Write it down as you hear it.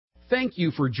Thank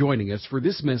you for joining us for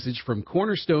this message from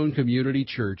Cornerstone Community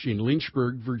Church in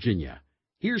Lynchburg, Virginia.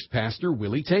 Here's Pastor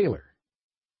Willie Taylor.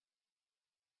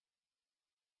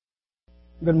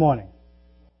 Good morning.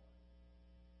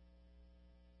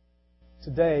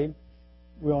 Today,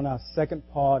 we're on our second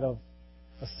part of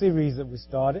a series that we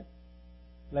started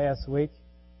last week.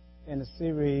 And the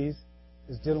series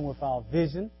is dealing with our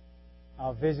vision.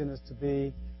 Our vision is to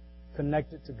be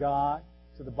connected to God,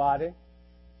 to the body,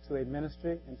 to a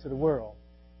ministry, and to the world.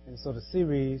 And so the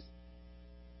series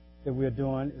that we're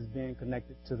doing is being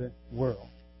connected to the world.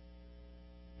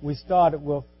 We started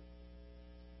with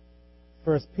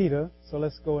 1 Peter, so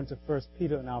let's go into 1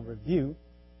 Peter in our review.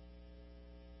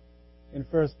 In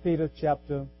 1 Peter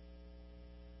chapter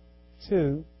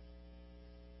 2,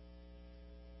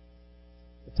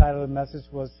 the title of the message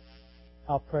was,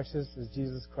 How Precious is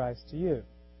Jesus Christ to You?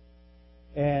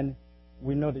 And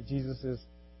we know that Jesus is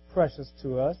precious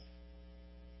to us.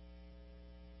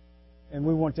 And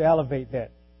we want to elevate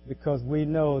that because we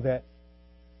know that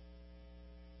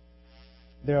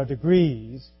there are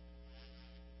degrees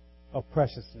of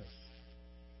preciousness.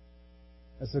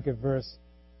 Let's look at verse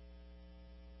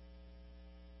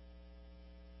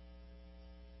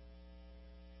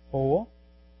 4.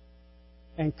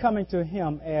 And coming to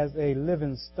him as a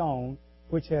living stone,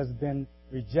 which has been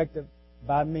rejected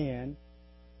by men,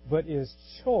 but is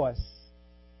choice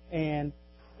and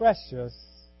precious,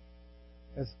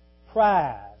 is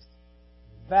prized,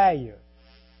 valued,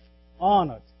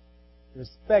 honored,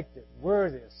 respected,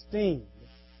 worthy, esteemed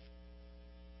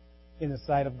in the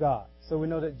sight of God. So we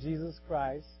know that Jesus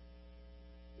Christ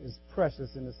is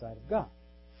precious in the sight of God.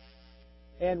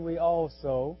 And we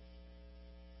also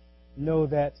know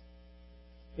that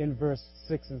in verse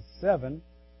 6 and 7,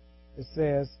 it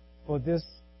says, For this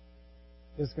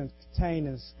is contained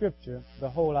in Scripture,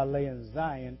 Behold, I lay in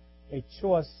Zion a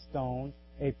choice stone,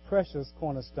 a precious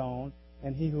cornerstone,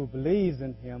 and he who believes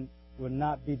in him will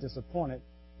not be disappointed.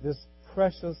 This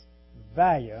precious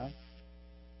value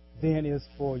then is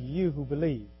for you who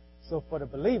believe. So for the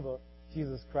believer,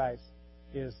 Jesus Christ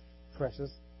is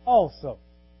precious also.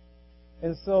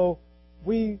 And so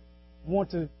we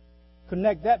want to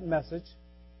connect that message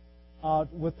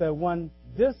with the one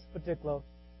this particular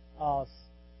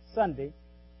Sunday.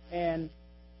 And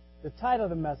the title of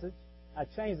the message, I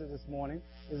changed it this morning,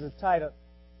 is the title,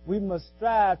 We Must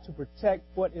Strive to Protect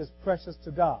What is Precious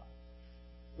to God.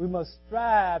 We must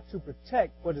strive to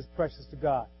protect what is precious to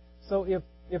God. So if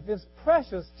it's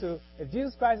precious if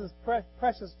Jesus Christ is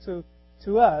precious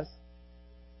to us,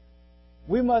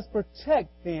 we must protect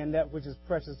then that which is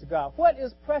precious to God. What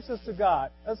is precious to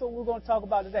God? That's what we're going to talk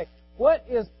about today. What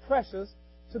is precious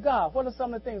to God? What are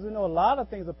some of the things? We know a lot of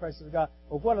things are precious to God,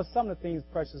 but what are some of the things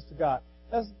precious to God?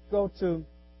 Let's go to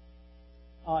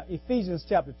Ephesians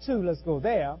chapter 2. Let's go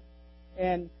there.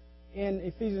 And in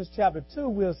Ephesians chapter 2,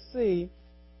 we'll see,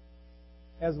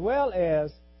 as well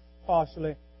as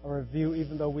partially a review,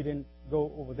 even though we didn't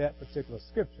go over that particular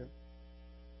scripture.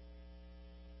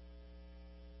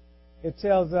 It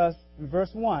tells us in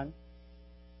verse 1,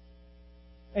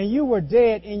 And you were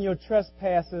dead in your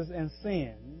trespasses and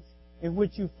sins, in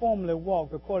which you formerly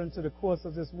walked according to the course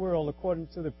of this world, according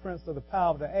to the prince of the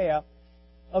power of the air,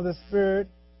 of the spirit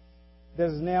that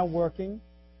is now working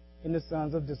in the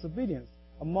sons of disobedience.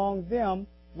 Among them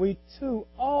we too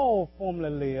all formerly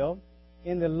lived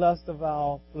in the lust of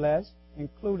our flesh,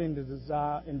 including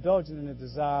indulging in the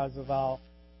desires of our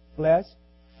flesh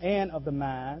and of the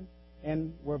mind,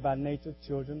 and were by nature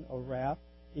children of wrath,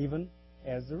 even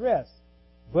as the rest.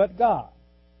 But God,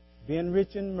 being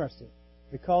rich in mercy,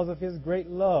 because of his great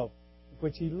love,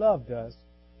 which he loved us,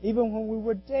 even when we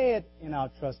were dead in our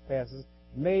trespasses,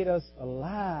 made us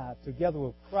alive together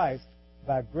with Christ.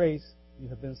 By grace you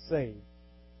have been saved,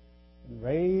 and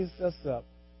raised us up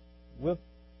with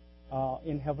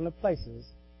in heavenly places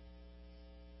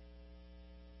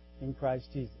in Christ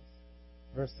Jesus.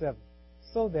 Verse 7,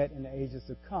 So that in the ages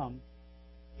to come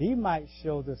he might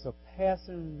show the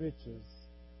surpassing riches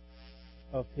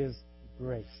of his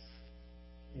grace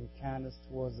in kindness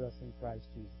towards us in Christ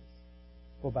Jesus.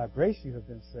 For by grace you have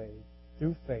been saved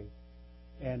through faith,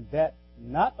 and that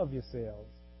not of yourselves,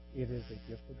 it is a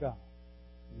gift of God,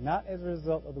 not as a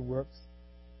result of the works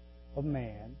of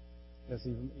man,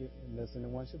 lest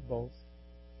anyone should boast.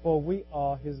 For we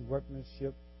are his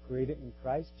workmanship, created in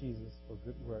Christ Jesus for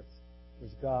good works,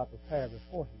 which God prepared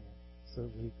beforehand so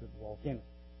that we could walk in it.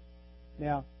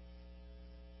 Now,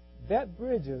 that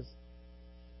bridges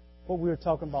what we were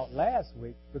talking about last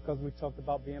week, because we talked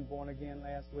about being born again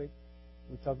last week.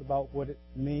 We talked about what it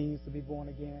means to be born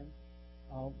again.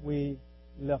 We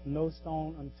left no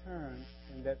stone unturned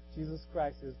in that Jesus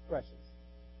Christ is precious.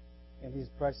 And He's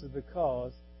precious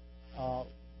because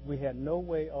we had no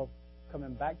way of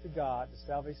coming back to God, the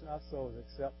salvation of our souls,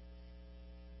 except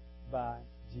by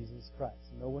Jesus Christ.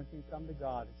 No one can come to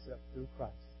God except through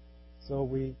Christ. So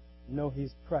we know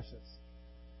He's precious.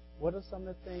 What are some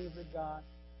of the things that God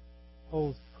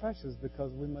holds precious,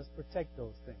 because we must protect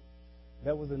those things?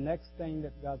 That was the next thing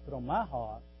that God put on my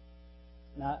heart.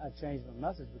 Now, I changed my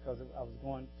message because I was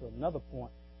going to another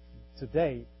point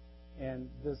today, and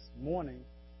this morning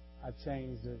I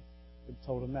changed the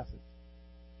total message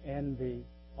and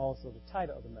also the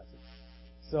title of the message.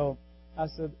 So I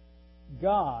said,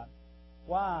 God,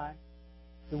 why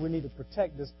do we need to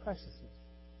protect this preciousness?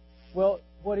 Well,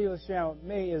 what He was sharing with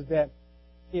me is that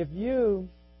if you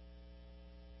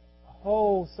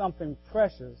hold something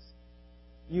precious,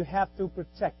 you have to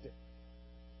protect it.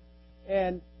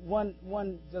 And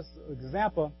one just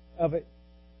example of it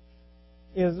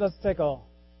is, let's take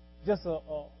just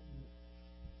a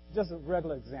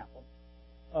regular example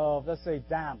of, let's say,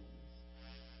 diamonds.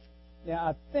 Now,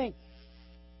 I think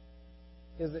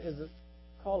is it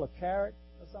called a carat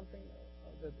or something?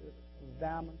 The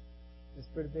diamond is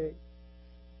pretty big.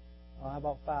 How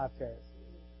about 5 carats?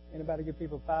 Anybody give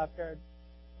people 5 carat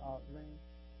ring?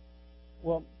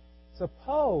 Well,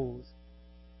 suppose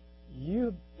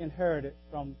you inherited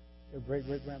from your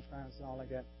great-great-grandparents and all like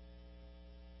that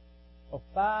a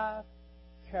 5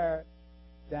 carat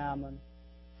diamond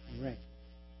ring.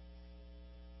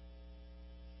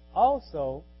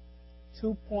 Also,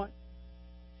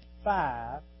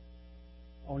 2.5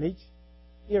 on each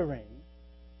earring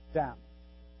diamond.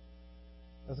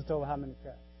 That's a total of how many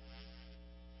carats?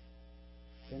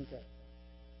 10 carats.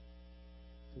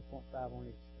 2.5 on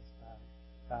each. That's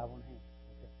 5 on hand.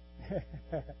 Okay.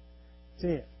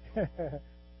 10. 10.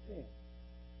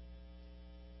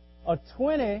 A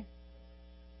 20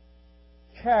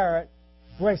 carat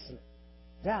bracelet.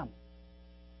 Diamond.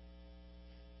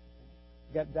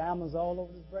 Got diamonds all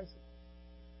over this bracelet.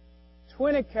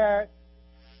 20 carat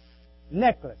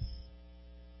necklace.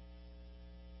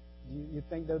 You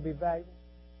think that would be valuable?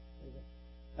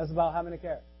 That's about how many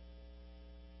carats?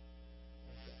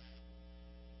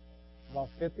 About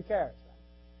 50 carats.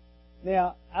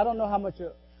 Now, I don't know how much,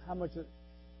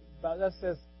 about, that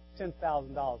says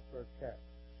 $10,000 per carat.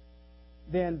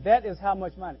 Then that is how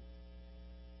much money?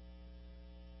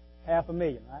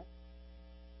 $500,000, right?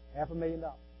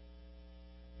 $500,000.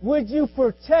 Would you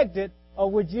protect it,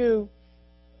 or would you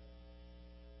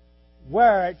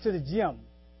wear it to the gym?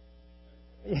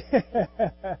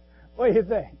 What do you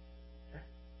think?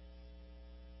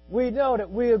 We know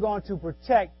that we are going to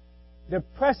protect the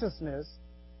preciousness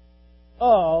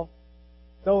of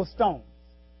those stones.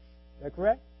 Is that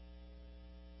correct?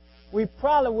 We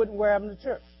probably wouldn't wear them to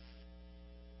church.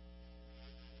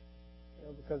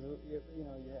 Because you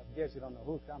have guests, you don't know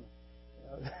who's coming.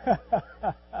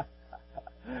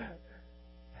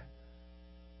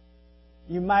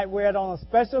 You might wear it on a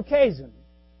special occasion.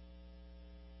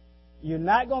 You're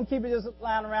not going to keep it just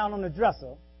lying around on the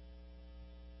dresser.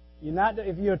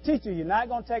 If you're a teacher, you're not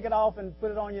going to take it off and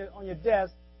put it on your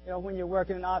desk, when you're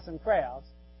working in arts and crafts.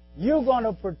 You're going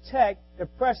to protect the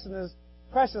preciousness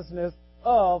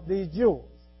of these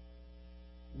jewels.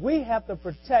 We have to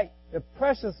protect the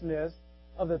preciousness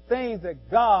of the things that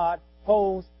God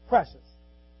holds precious.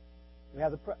 We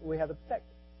have to protect it.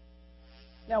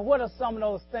 Now, what are some of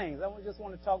those things? I just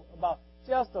want to talk about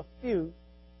just a few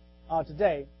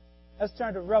today. Let's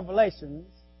turn to Revelation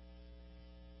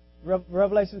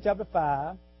chapter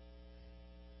 5,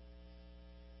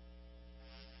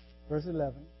 verse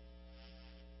 11.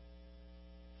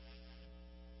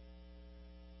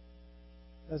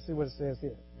 Let's see what it says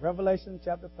here. Revelation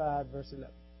chapter 5, verse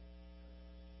 11.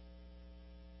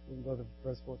 We can go to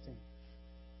verse 14.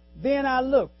 Then I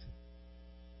looked,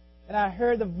 and I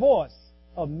heard the voice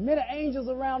of many angels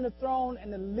around the throne,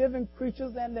 and the living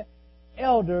creatures and the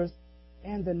elders,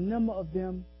 and the number of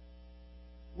them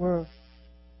were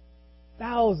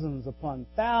thousands upon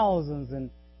thousands, and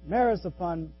myriads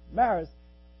upon myriads.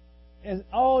 And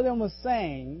all of them were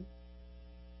saying,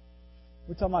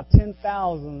 we're talking about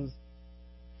 10,000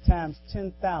 times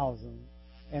 10,000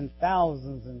 and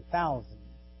thousands and thousands,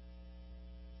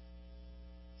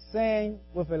 saying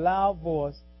with a loud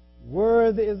voice,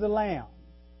 "Worthy is the Lamb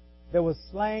that was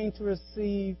slain to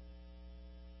receive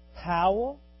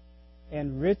power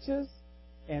and riches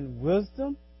and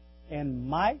wisdom and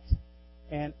might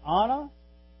and honor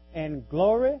and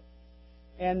glory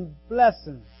and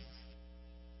blessings."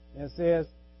 And it says,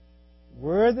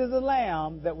 "Worthy is the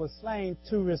Lamb that was slain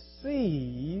to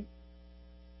receive."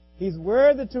 He's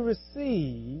worthy to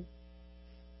receive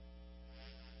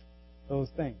those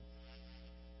things.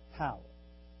 Power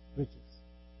riches,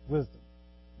 wisdom,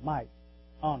 might,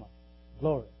 honor,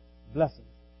 glory, blessings.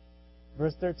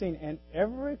 Verse 13, and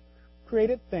every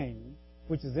created thing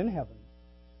which is in heaven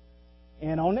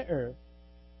and on the earth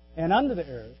and under the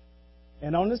earth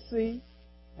and on the sea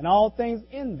and all things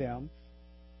in them,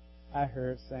 I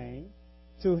heard saying,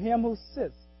 to him who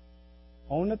sits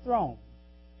on the throne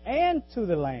and to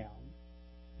the Lamb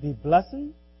be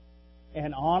blessing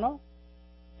and honor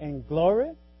and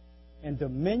glory and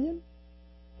dominion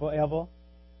forever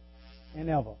and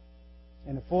ever.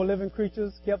 And the four living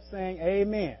creatures kept saying,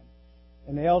 Amen.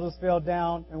 And the elders fell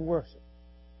down and worshiped.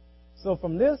 So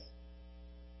from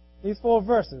these 4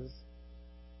 verses,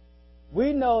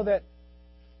 we know that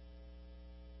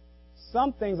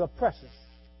some things are precious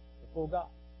before God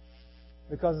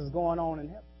because it's going on in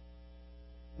heaven.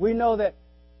 We know that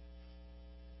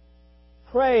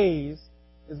praise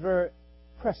is very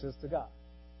precious to God.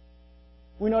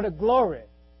 We know that glory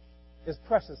is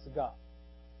precious to God.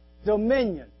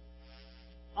 Dominion,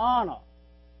 honor,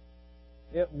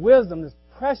 wisdom is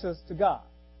precious to God.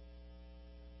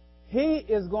 He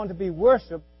is going to be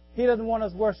worshipped. He doesn't want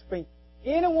us worshiping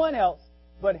anyone else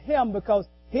but Him because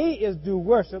He is due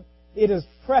worship. It is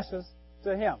precious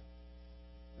to Him.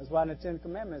 That's why in the 10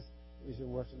 Commandments we should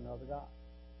worship no other God.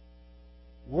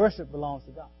 Worship belongs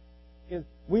to God.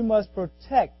 We must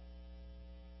protect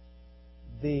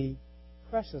the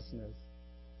preciousness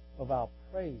of our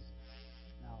praise,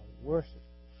 our worship,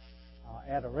 our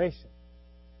adoration.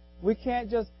 We can't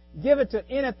just give it to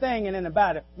anything and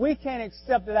anybody. We can't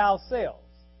accept it ourselves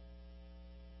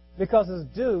because it's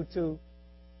due to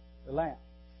the Lamb.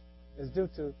 It's due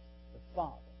to the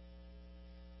Father.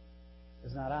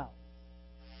 It's not ours.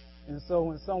 And so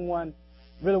when someone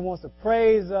really wants to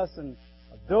praise us and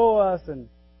adore us and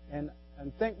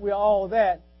think we're all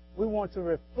that, we want to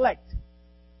reflect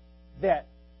that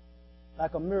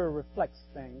like a mirror reflects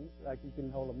things. Like you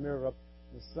can hold a mirror up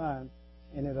to the sun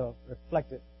and it'll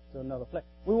reflect it to another place.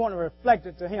 We want to reflect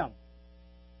it to Him.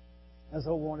 That's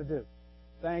what we want to do.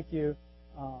 Thank you,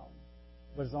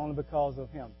 but it's only because of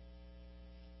Him.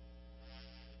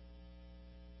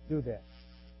 Do that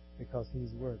because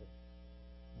He's worthy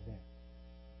of that.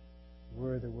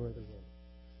 Worthy, worthy, worthy.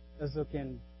 Let's look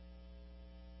in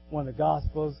one of the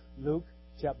Gospels, Luke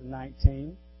chapter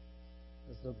 19.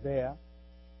 Let's look there.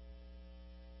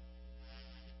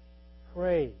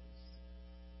 Praise,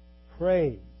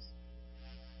 praise,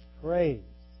 praise,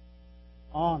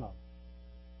 honor,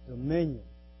 dominion,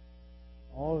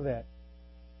 all of that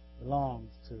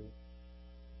belongs to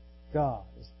God.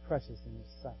 It's precious in His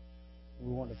sight.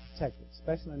 We want to protect it,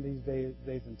 especially in these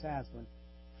days and times when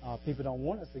people don't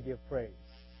want us to give praise.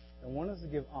 They want us to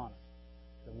give honor.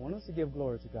 They want us to give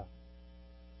glory to God.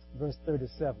 Verse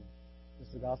 37. This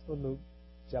is the Gospel of Luke,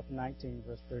 chapter 19,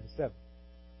 verse 37.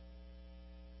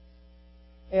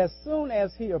 As soon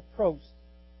as he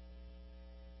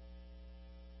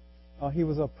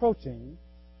was approaching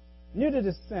near the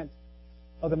descent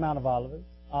of the Mount of Olives,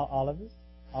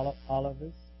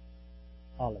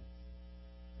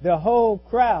 the whole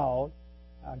crowd,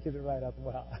 I'll get it right after a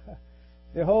while,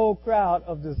 the whole crowd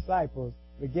of disciples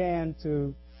began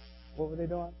to, what were they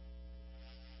doing?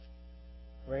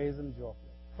 Praise Him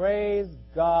joyfully. Praise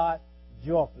God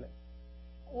joyfully.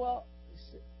 Well,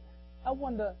 I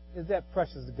wonder, is that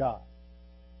precious to God?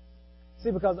 See,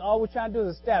 because all we're trying to do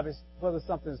is establish whether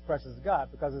something is precious to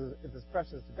God. Because if it's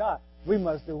precious to God, we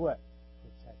must do what?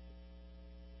 Protect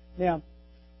it. Now,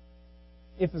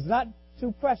 if it's not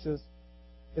too precious,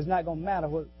 it's not going to matter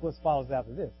what follows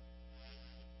after this.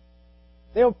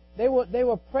 They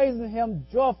were praising Him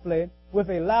joyfully with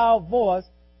a loud voice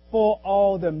for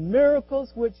all the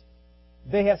miracles which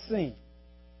they had seen,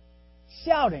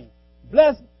 shouting,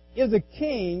 "Blessed is the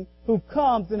King who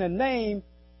comes in the name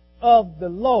of the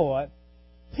Lord,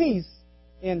 peace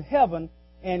in heaven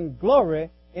and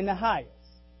glory in the highest."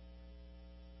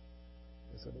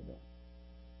 That's what they're doing.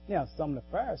 Now, some of the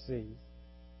Pharisees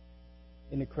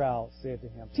in the crowd said to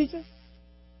Him, "Teacher,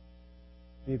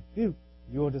 rebuke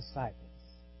your disciples."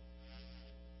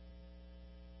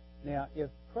 Now, if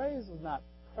praise was not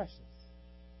precious,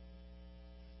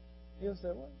 He would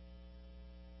say, "Well,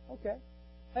 okay.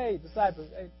 Hey, disciples,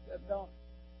 hey,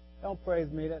 don't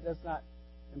praise me. That's not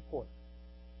important.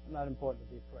 I'm not important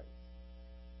to be praised."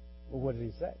 Well, what did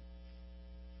He say?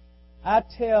 "I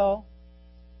tell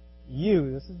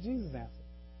you," this is Jesus' answer,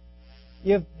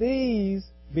 "if these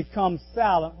become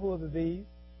silent," who are the these?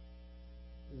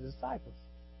 The disciples.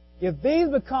 "If these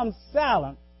become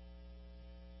silent,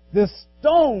 the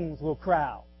stones will cry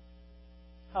out."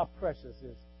 How precious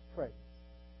is praise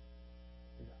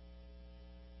to God?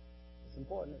 It's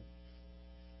important, isn't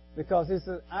it? Because He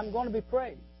says, "I'm going to be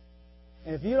praised."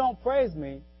 And if you don't praise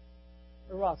me,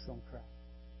 the rock's going to crack.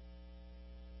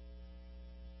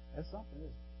 That's something, isn't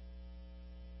it?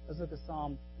 Let's look at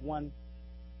Psalm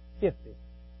 150,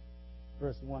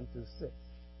 verse 1 through 6.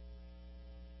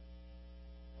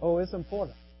 Oh, it's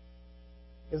important.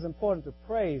 It's important to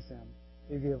praise Him,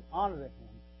 to give honor to Him,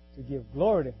 to give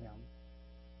glory to Him.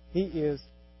 He is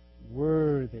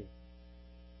worthy.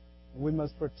 We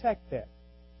must protect that.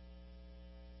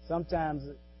 Sometimes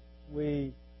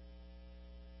we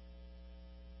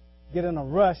get in a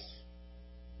rush.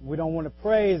 We don't want to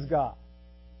praise God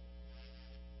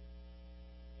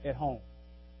at home.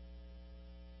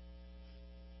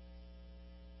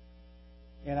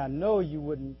 And I know you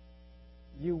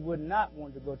would not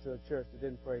want to go to a church that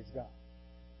didn't praise God.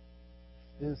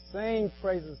 Didn't sing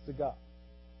praises to God.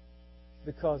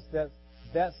 Because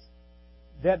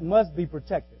that must be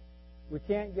protected. We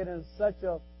can't get in such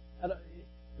a...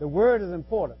 The word is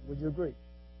important. Would you agree?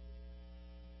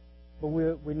 But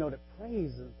we know that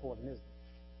praise is important, isn't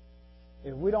it?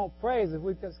 If we don't praise, if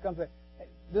we just come to... Hey,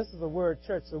 this is a word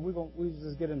church, so we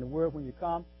just get in the word when you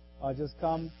come. Just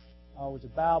come with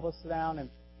your Bible, sit down, and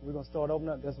we're going to start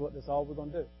opening up. That's all we're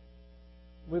going to do.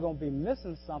 We're going to be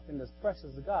missing something that's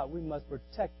precious to God. We must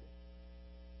protect it.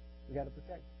 We got to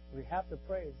protect it. We have to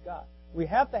praise God. We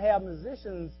have to have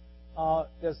musicians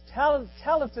that's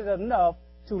talented enough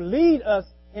to lead us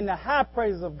in the high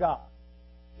praises of God.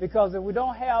 Because if we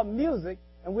don't have music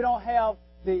and we don't have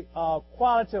the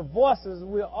quality of voices,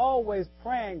 we're always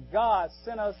praying, God,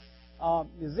 send us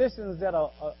musicians that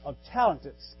are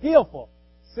talented, skillful.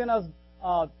 Send us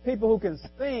people who can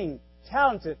sing,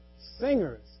 talented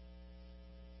singers.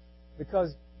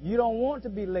 Because you don't want to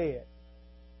be led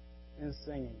in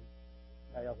singing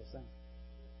by other singers.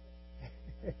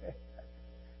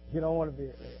 You don't want to be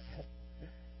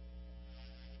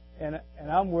led.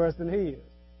 And I'm worse than he is.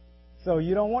 So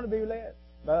you don't want to be led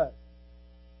by us.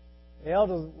 The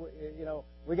elders,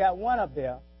 we got one up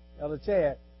there, Elder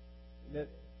Chad, that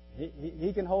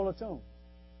he can hold a tune.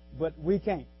 But we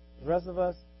can't. The rest of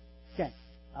us can't.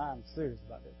 I'm serious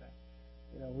about that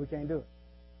thing. We can't do it.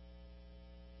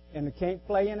 And we can't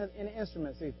play any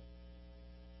instruments either.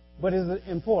 But is it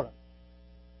important?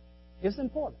 It's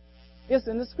important. It's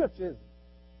in the scripture, isn't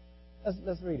it?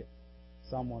 Let's read it.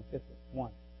 Psalm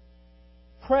 151.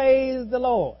 Praise the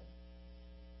Lord.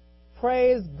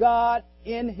 Praise God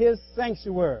in His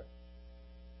sanctuary.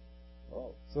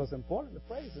 Oh, so it's important to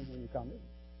praise Him when you come in.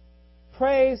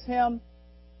 Praise Him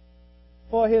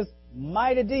for His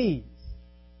mighty deeds.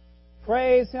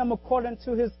 Praise Him according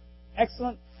to His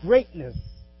excellent greatness.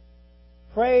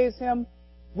 Praise Him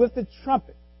with the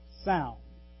trumpet sound.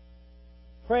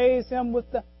 Praise Him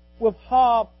with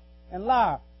harp and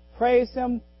lyre. Praise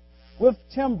Him with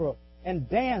timbrel and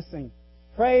dancing.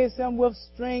 Praise Him with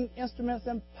string instruments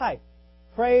and pipe.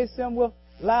 Praise Him with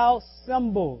loud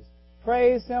cymbals.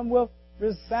 Praise Him with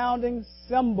resounding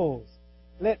cymbals.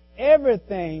 Let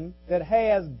everything that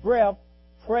has breath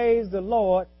praise the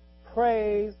Lord.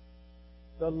 Praise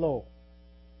the Lord.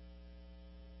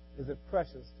 Is it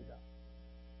precious to God?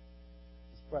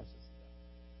 It's precious to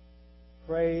God.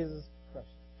 Praise is precious.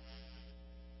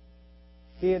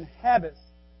 He inhabits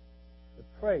the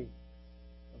praise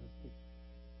of His people.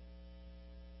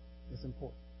 It's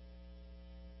important.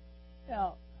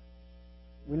 Now,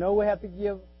 we know we have to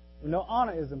give, we know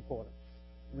honor is important.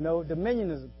 We know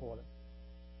dominion is important.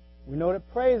 We know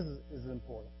that praise is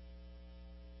important.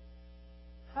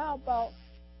 How about,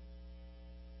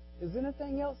 is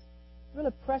anything else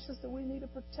really precious that we need to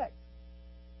protect?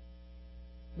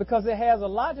 Because it has a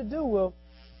lot to do with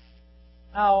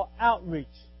our outreach.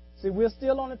 See, we're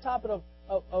still on the topic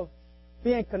of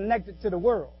being connected to the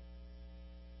world.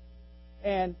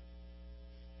 And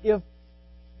if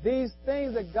these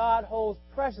things that God holds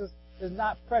precious is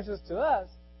not precious to us,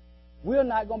 we're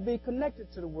not going to be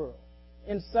connected to the world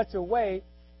in such a way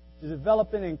to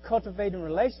developing and cultivating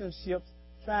relationships,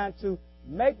 trying to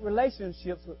make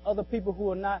relationships with other people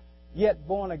who are not yet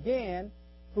born again,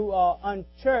 who are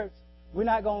unchurched. We're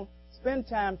not going to spend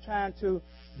time trying to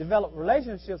develop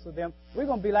relationships with them. We're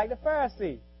going to be like the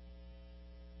Pharisees.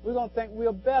 We're going to think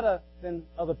we're better than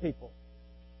other people.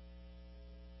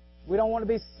 We don't want to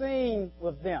be seen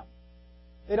with them.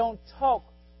 They don't talk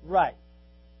right.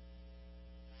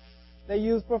 They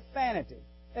use profanity.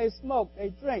 They smoke. They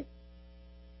drink.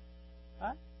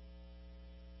 Huh?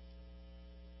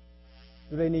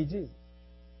 Do they need Jesus?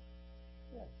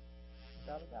 Yes.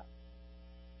 Without a doubt.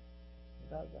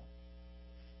 Without a doubt.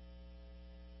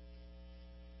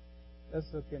 Let's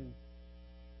look in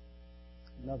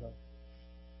another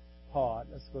part.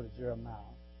 Let's go to Jeremiah.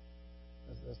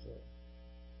 Let's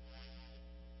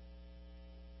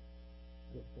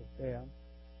go there.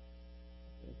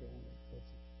 I think I want to go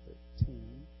to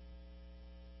 13.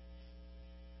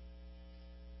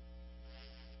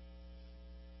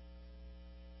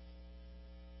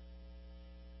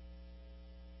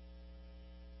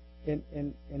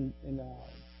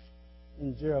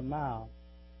 In Jeremiah,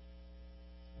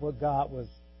 what God was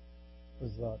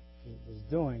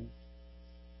doing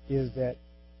is that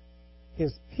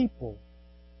His people.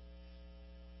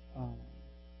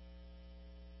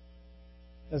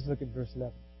 Let's look at verse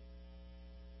 11.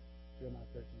 Jeremiah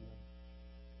 13:11.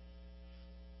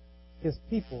 His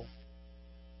people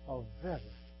are very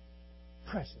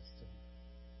precious to Him.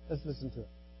 Let's listen to it.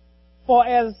 For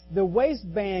as the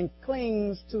waistband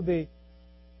clings to the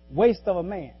waist of a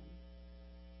man,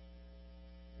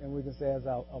 and we can say as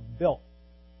a belt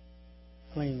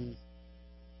clings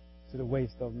to the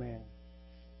waist of man.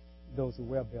 Those who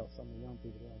wear belts, some of the young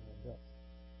people don't wear belts.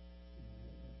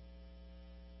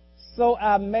 So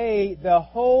I made the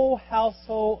whole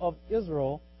household of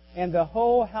Israel and the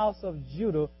whole house of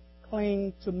Judah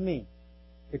cling to me,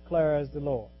 declares the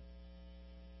Lord,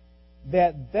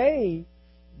 that they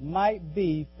might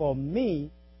be for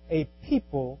me a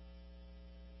people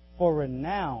for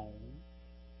renown,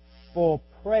 for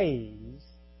praise,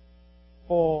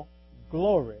 for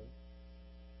glory.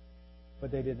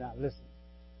 But they did not listen.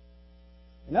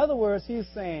 In other words, he's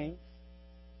saying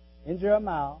in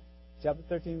Jeremiah chapter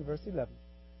 13, verse 11,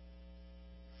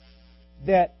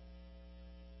 that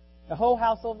the whole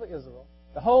household of Israel,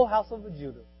 the whole household of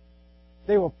Judah,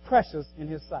 they were precious in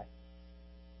his sight.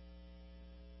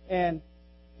 And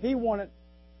he wanted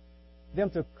them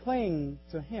to cling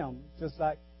to him just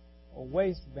like a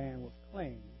waistband would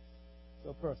cling to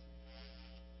a person.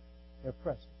 They're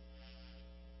precious.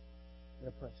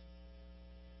 They're precious.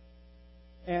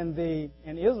 And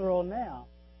Israel now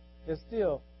is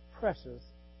still precious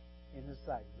in his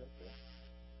sight. Is that correct?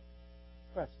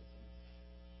 Precious.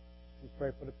 We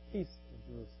pray for the peace of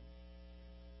Jerusalem.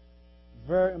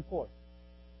 Very important.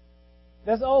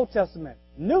 That's Old Testament.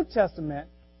 New Testament,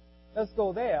 let's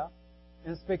go there.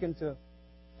 And speaking to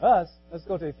us, let's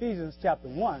go to Ephesians chapter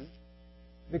 1,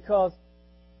 because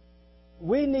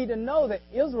we need to know that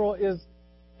Israel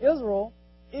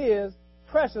is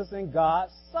precious in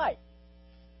God's sight.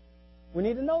 We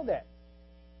need to know that.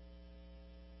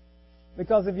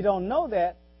 Because if you don't know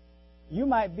that, you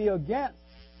might be against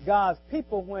God's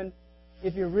people when,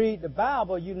 if you read the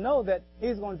Bible, you know that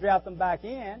He's going to draft them back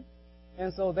in.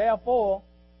 And so therefore,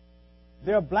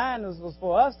 their blindness was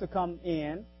for us to come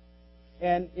in.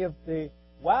 And if the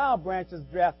wild branch is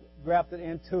grafted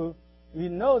into, you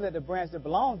know that the branch that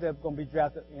belongs there is going to be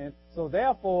drafted in. So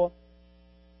therefore,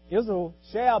 Israel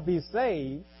shall be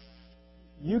saved.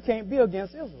 You can't be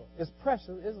against Israel. It's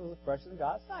precious. Israel is precious in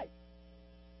God's sight.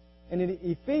 And in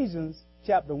Ephesians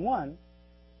chapter 1,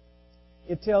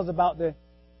 it tells about the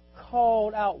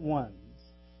called out ones.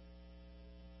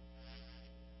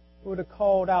 Who are the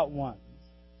called out ones?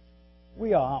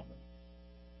 We are, aren't we?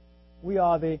 We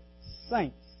are the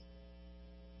saints.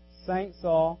 Saints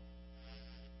are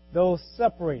those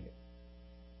separated,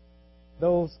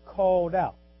 those called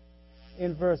out.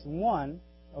 In verse 1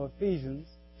 of Ephesians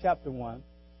chapter 1, it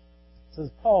says,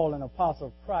 Paul, an apostle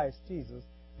of Christ Jesus,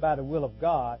 by the will of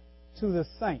God, to the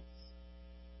saints.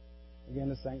 Again,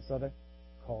 the saints are the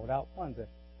called out ones, the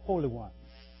holy ones,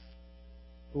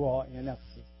 who are in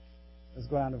Ephesus. Let's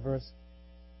go down to verse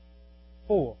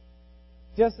 4.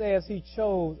 Just as He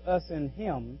chose us in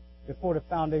Him before the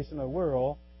foundation of the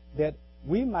world, that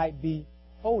we might be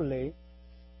holy,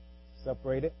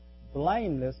 separated,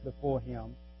 blameless before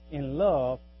Him. In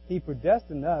love, He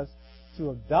predestined us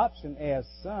to adoption as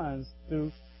sons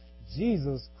through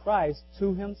Jesus Christ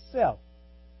to Himself,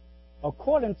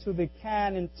 according to the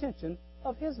kind intention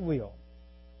of His will.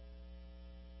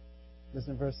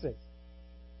 Listen to verse 6.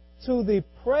 To the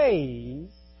praise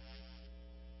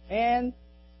and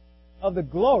of the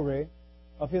glory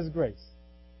of His grace,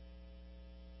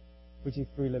 which He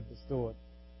freely bestowed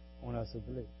on us who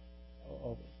believe,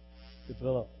 or the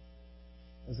beloved.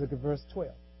 Let's look at verse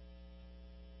 12.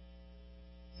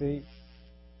 See,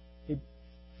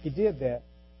 He did that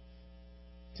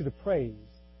to the praise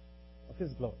of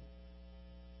His glory.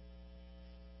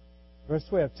 Verse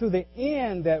 12, to the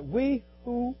end that we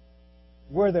who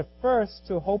were the first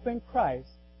to hope in Christ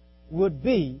would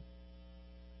be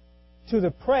to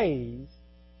the praise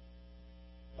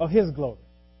of His glory.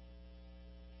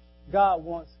 God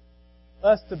wants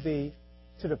us to be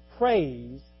to the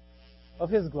praise of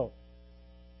His glory.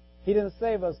 He didn't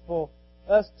save us for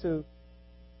us to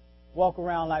walk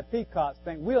around like peacocks,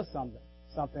 think we're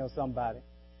something or somebody.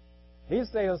 He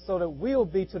saved us so that we'll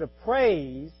be to the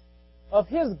praise of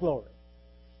His glory.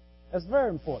 That's very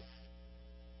important.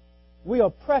 We are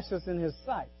precious in His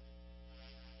sight.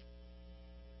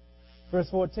 Verse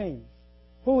 14.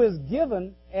 Who is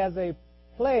given as a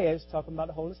pledge, talking about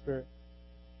the Holy Spirit,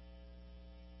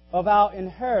 of our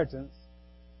inheritance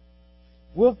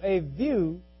with a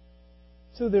view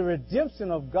to the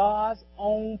redemption of God's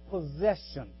own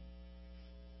possession,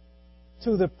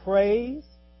 to the praise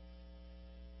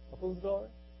of whose glory?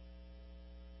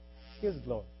 His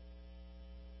glory.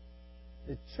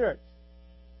 The church,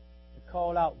 the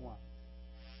called out one,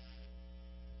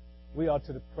 we are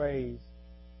to the praise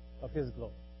of His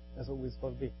glory. That's what we're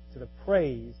supposed to be, to the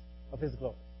praise of His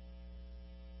glory.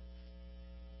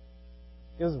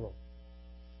 Israel,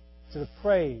 to the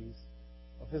praise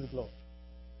of His glory.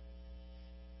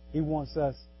 He wants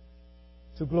us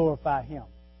to glorify Him.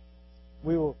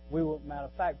 We were, matter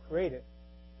of fact, created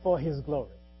for His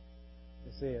glory.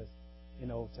 It says in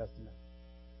the Old Testament.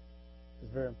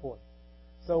 It's very important.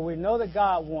 So we know that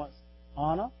God wants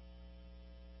honor,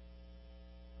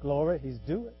 glory, He's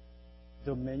due it,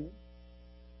 dominion.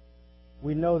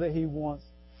 We know that He wants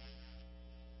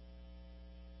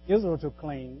Israel to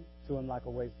cling to Him like a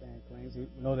waistband clings. We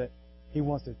know that He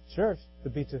wants the church to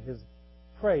be to His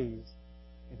praise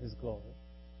and His glory.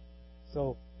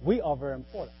 So we are very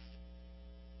important.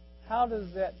 How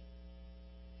does that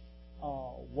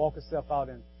walk itself out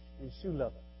in shoe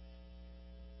leather?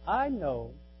 I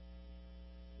know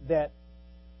that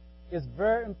it's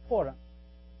very important,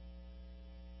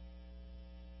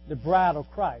 the bride of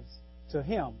Christ, to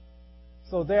Him.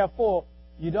 So therefore,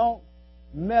 you don't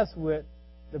mess with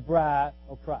the bride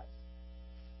of Christ.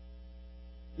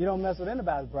 You don't mess with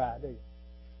anybody's bride, do you?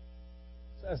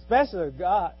 Especially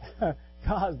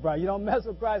God's bride. You don't mess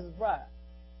with Christ's bride.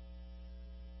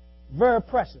 Very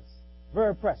precious.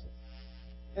 Very precious.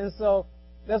 And so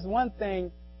that's one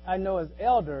thing I know as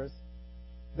elders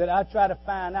that I try to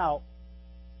find out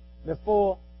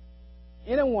before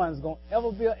anyone's going to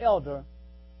ever be an elder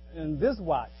in this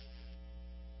watch,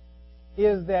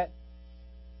 is that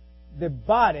the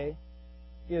body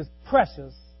is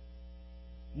precious,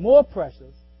 more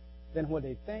precious than what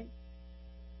they think,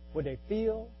 what they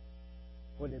feel,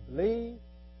 what they believe,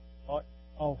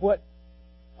 or what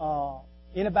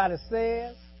anybody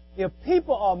says. If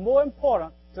people are more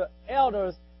important to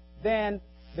elders than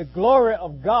the glory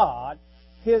of God,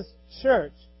 His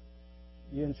church,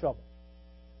 you're in trouble.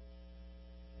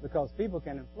 Because people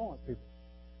can influence people.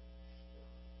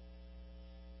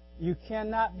 You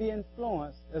cannot be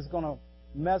influenced that's going to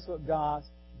mess with God's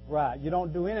bride. You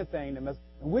don't do anything to mess.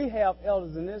 And we have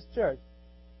elders in this church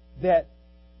that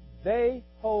they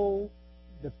hold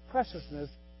the preciousness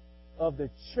of the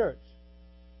church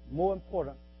more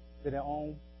important than their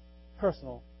own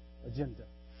personal agenda.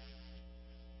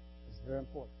 It's very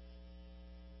important.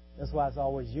 That's why it's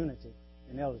always unity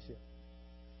in eldership.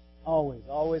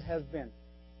 Always has been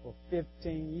for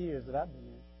 15 years that I've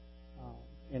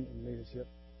been in leadership.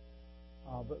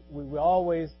 But we're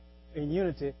always in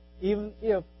unity, even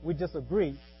if we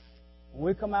disagree. When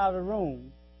we come out of the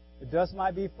room, the dust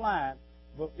might be flying,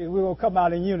 but we're going to come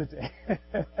out in unity.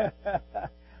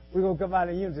 We're going to come out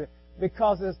in unity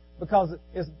because it's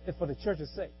for the church's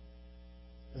sake.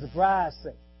 It's the bride's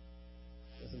sake.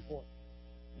 It's important.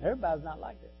 And everybody's not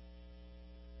like that.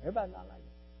 Everybody's not like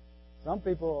that. Some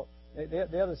people,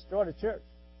 they'll destroy the church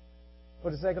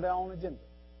for the sake of their own agenda.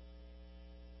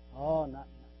 Oh, not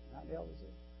the elders.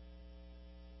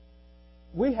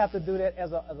 We have to do that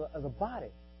as a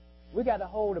body. We got to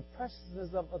hold the preciousness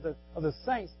of the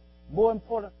saints more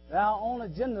important than our own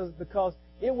agendas, because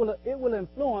it will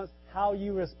influence how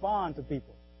you respond to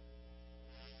people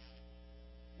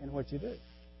and what you do.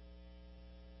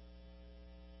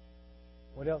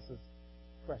 What else is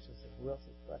precious? Who else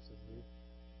is precious?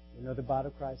 We know the body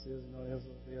of Christ is. We know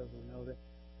Israel is. We know that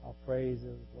our praise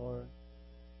is glory.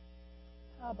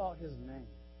 How about His name?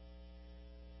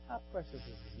 How precious is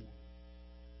His name?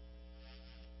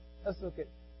 Let's look at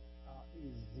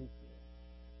Ezekiel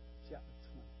chapter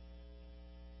 20.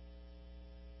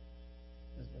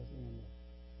 Let's end there.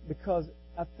 Because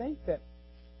I think that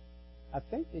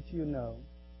you know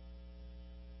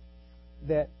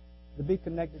that to be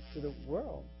connected to the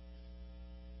world,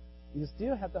 you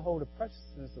still have to hold the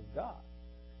preciousness of God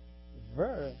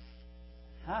very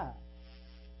high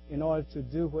in order to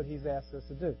do what He's asked us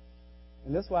to do.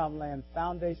 And that's why I'm laying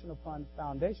foundation upon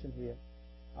foundation here.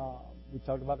 We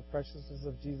talked about the preciousness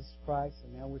of Jesus Christ,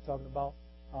 and now we're talking about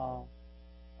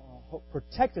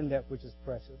protecting that which is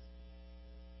precious,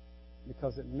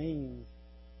 because it means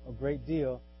a great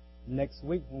deal next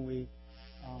week when we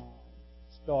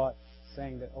start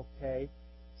saying that, okay,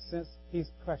 since He's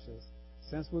precious,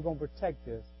 since we're going to protect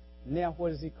this, Now,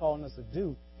 what is He calling us to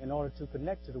do in order to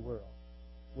connect to the world?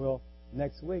 Well,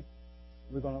 next week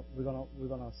we're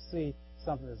gonna see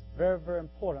something that's very, very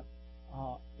important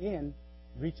in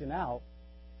reaching out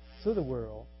to the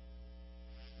world.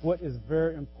 What is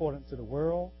very important to the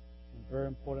world and very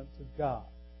important to God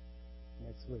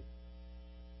next week.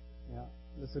 Now,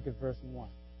 let's look at verse 1.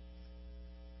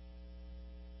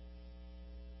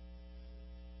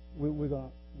 We're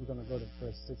gonna go to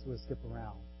verse 6. We'll skip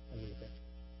around a little bit.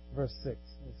 Verse 6.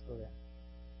 Let's go there.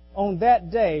 On that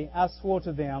day I swore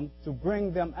to them to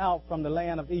bring them out from the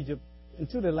land of Egypt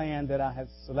into the land that I had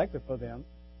selected for them,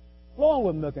 flowing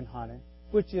with milk and honey,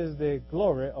 which is the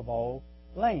glory of all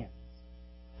lands.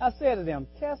 I said to them,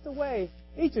 cast away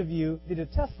each of you the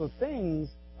detestable things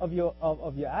of your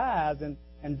eyes,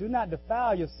 and do not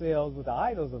defile yourselves with the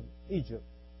idols of Egypt,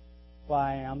 for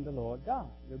I am the Lord God,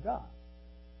 your God.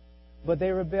 But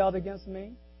they rebelled against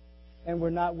me and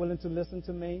were not willing to listen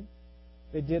to me.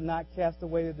 They did not cast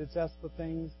away the detestable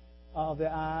things of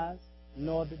their eyes,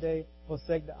 nor did they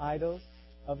forsake the idols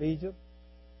of Egypt.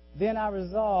 Then I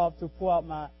resolved to pour out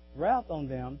my wrath on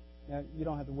them. Now, you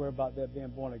don't have to worry about that being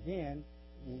born again.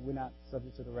 We're not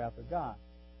subject to the wrath of God.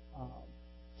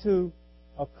 To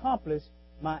accomplish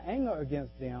my anger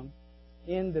against them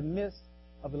in the midst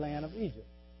of the land of Egypt.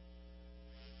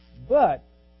 But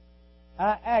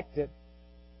I acted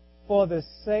for the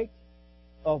sake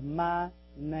of my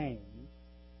name,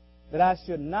 that I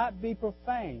should not be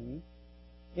profaned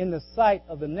in the sight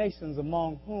of the nations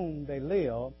among whom they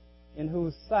live, in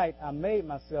whose sight I made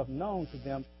myself known to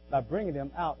them by bringing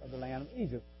them out of the land of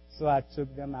Egypt. So I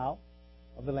took them out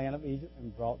of the land of Egypt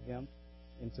and brought them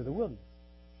into the wilderness.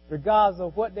 Regardless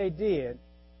of what they did,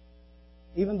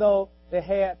 even though they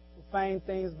had profaned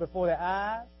things before their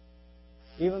eyes,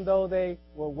 even though they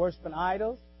were worshiping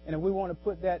idols, and if we want to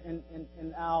put that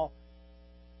in our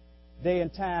day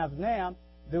and times now,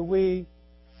 do we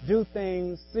do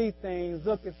things, see things,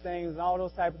 look at things, and all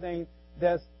those type of things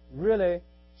that's really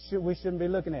we shouldn't be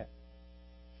looking at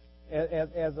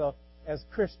as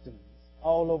Christians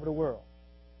all over the world?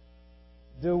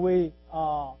 Do we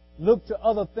look to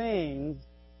other things,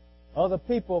 other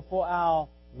people for our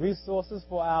resources,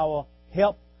 for our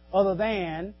help, other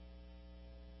than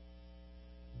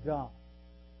God?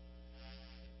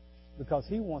 Because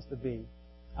He wants to be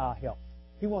our help.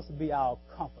 He wants to be our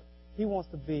comfort. He wants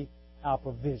to be our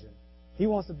provision. He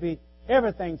wants to be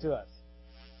everything to us.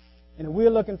 And if we're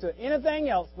looking to anything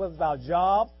else, whether it's our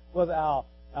job, whether our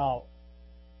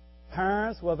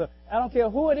parents, whether, I don't care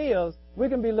who it is, we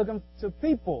can be looking to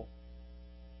people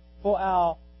for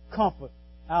our comfort,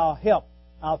 our help,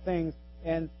 our things.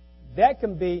 And that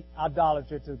can be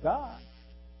idolatry to God.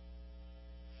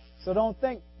 So don't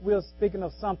think we're speaking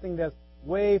of something that's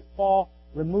way far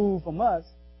removed from us.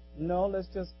 No, let's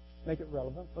just make it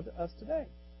relevant for us today.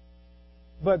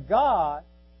 But God,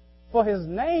 for His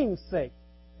name's sake,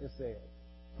 it says,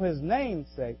 for His name's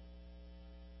sake,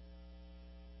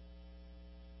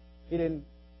 He didn't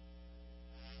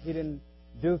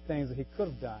do things that He could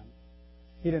have done.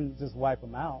 He didn't just wipe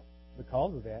them out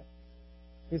because of that.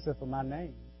 He said, for my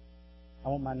name, I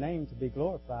want my name to be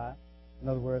glorified. In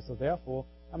other words, so therefore,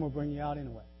 I'm going to bring you out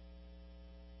anyway.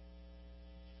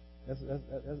 That's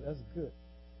good.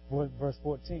 Verse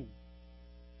 14.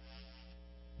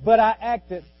 But I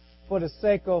acted for the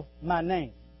sake of my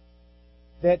name,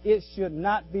 that it should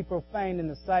not be profaned in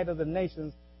the sight of the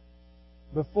nations,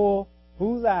 before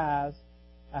whose eyes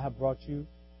I have brought you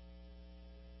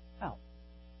out.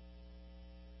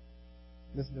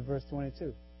 Listen to verse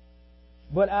 22.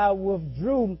 But I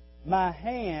withdrew my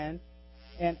hand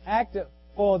and acted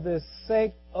for the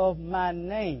sake of my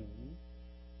name,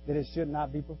 that it should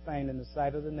not be profaned in the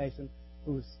sight of the nation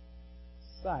whose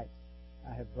sight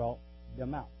I have brought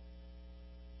them out.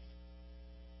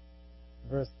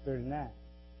 Verse 39.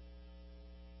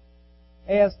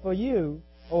 As for you,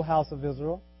 O house of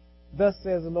Israel, thus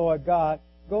says the Lord God,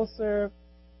 go serve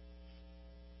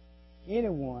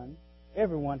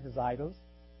everyone his idols,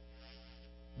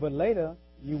 but later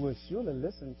you will surely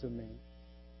listen to me,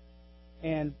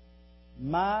 and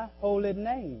my holy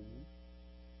name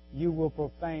you will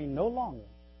profane no longer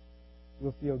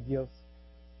with your gifts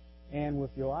and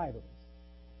with your idols.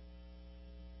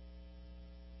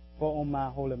 For on my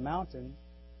holy mountain,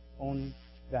 on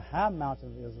the high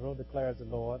mountain of Israel, declares the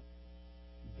Lord,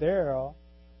 there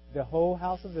the whole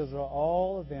house of Israel,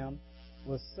 all of them,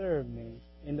 will serve me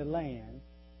in the land.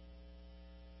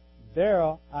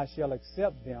 There I shall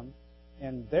accept them,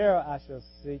 and there I shall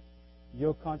seek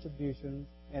your contributions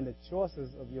and the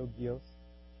choices of your gifts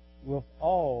with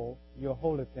all your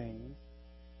holy things.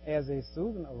 As a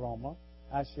soothing aroma,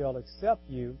 I shall accept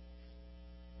you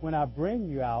when I bring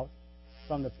you out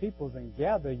from the peoples and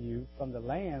gather you from the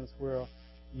lands where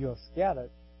you are scattered,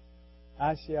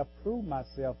 I shall prove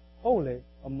myself holy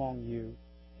among you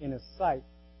in the sight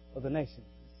of the nations.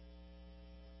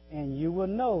 And you will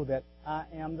know that I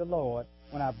am the Lord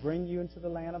when I bring you into the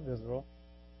land of Israel,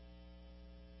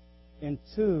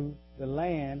 into the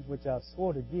land which I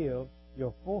swore to give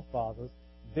your forefathers.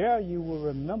 There you will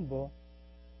remember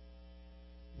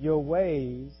your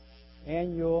ways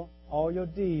and all your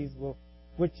deeds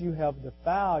which you have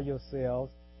defiled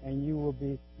yourselves, and you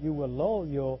will lower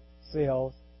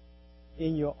yourselves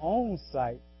in your own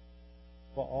sight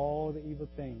for all the evil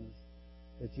things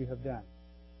that you have done.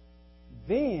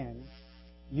 Then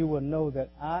you will know that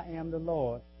I am the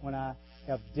Lord when I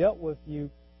have dealt with you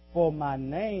for my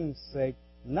name's sake,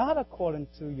 not according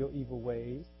to your evil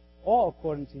ways or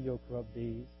according to your corrupt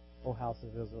deeds, O house of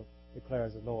Israel,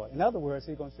 declares the Lord. In other words,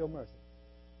 He's going to show mercy.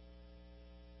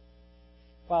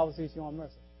 Why was He showing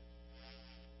mercy?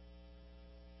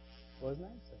 What His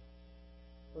name say?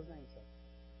 What His name say?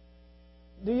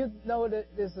 Do you know that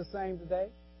it's the same today?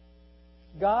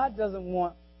 God doesn't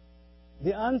want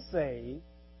the unsaved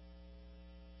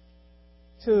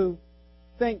to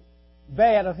think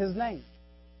bad of His name.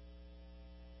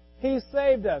 He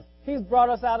saved us. He's brought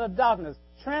us out of darkness,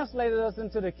 translated us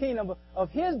into the kingdom of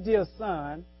His dear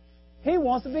Son. He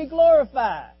wants to be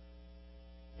glorified.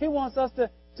 He wants us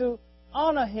to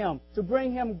honor Him, to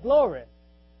bring Him glory,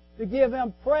 to give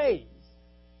Him praise.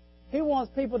 He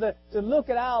wants people to look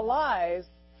at our lives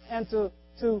and to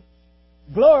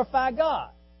glorify God,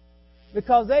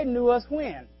 because they knew us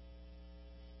when.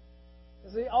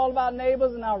 You see, all of our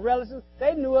neighbors and our relatives,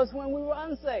 they knew us when we were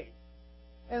unsaved.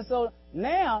 And so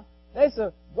now they say,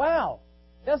 wow,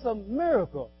 that's a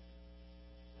miracle.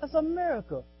 That's a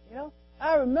miracle. You know,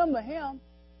 I remember him.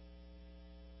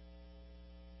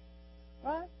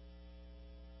 Right?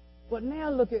 But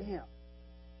now look at him.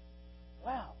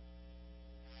 Wow.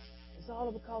 It's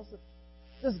all because of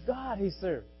this God he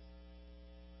serves.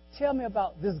 Tell me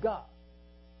about this God.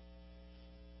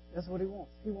 That's what he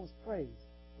wants. He wants praise.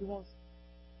 He wants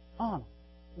honor.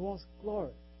 He wants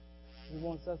glory. He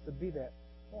wants us to be that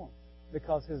for him,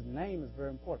 because his name is very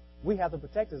important. We have to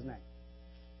protect his name.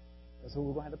 That's who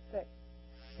we're going to have to protect.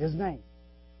 His name.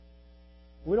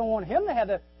 We don't want him to have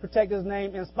to protect his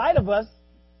name in spite of us.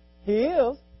 He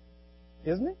is,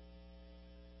 isn't he?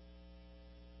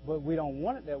 But we don't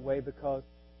want it that way, because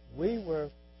we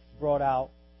were brought out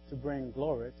to bring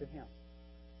glory to him.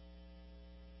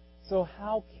 So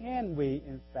how can we,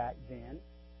 in fact, then,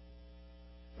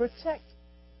 protect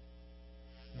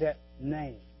that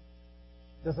name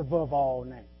that's above all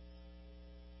names?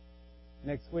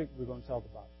 Next week, we're going to talk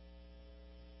about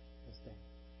this thing.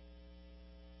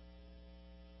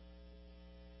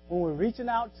 When we're reaching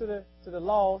out to the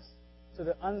lost, to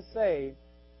the unsaved,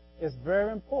 it's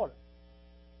very important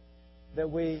that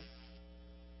we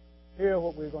hear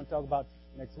what we're going to talk about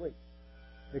next week,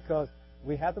 because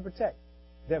we have to protect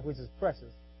that which is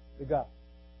precious to God.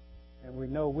 And we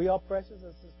know we are precious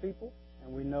as his people,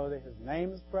 and we know that his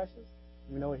name is precious.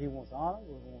 We know that he wants honor,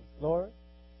 he wants glory.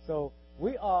 So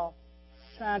we are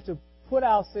trying to put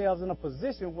ourselves in a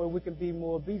position where we can be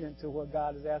more obedient to what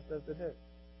God has asked us to do.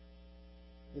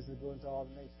 This is go into all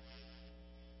the nations.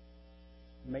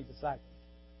 Make disciples.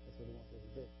 That's what he wants us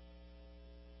to do.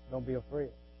 Don't be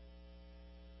afraid.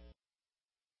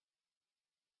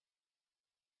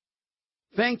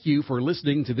 Thank you for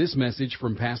listening to this message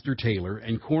from Pastor Taylor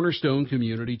and Cornerstone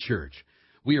Community Church.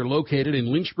 We are located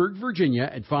in Lynchburg, Virginia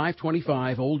at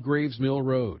 525 Old Graves Mill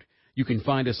Road. You can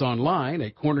find us online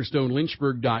at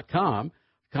cornerstonelynchburg.com,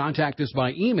 contact us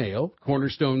by email,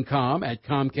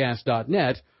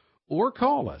 cornerstonecom@comcast.net, or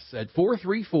call us at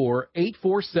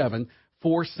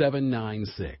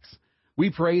 434-847-4796.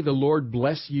 We pray the Lord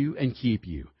bless you and keep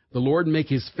you. The Lord make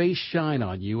his face shine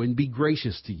on you and be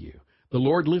gracious to you. The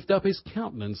Lord lift up his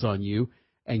countenance on you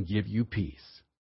and give you peace.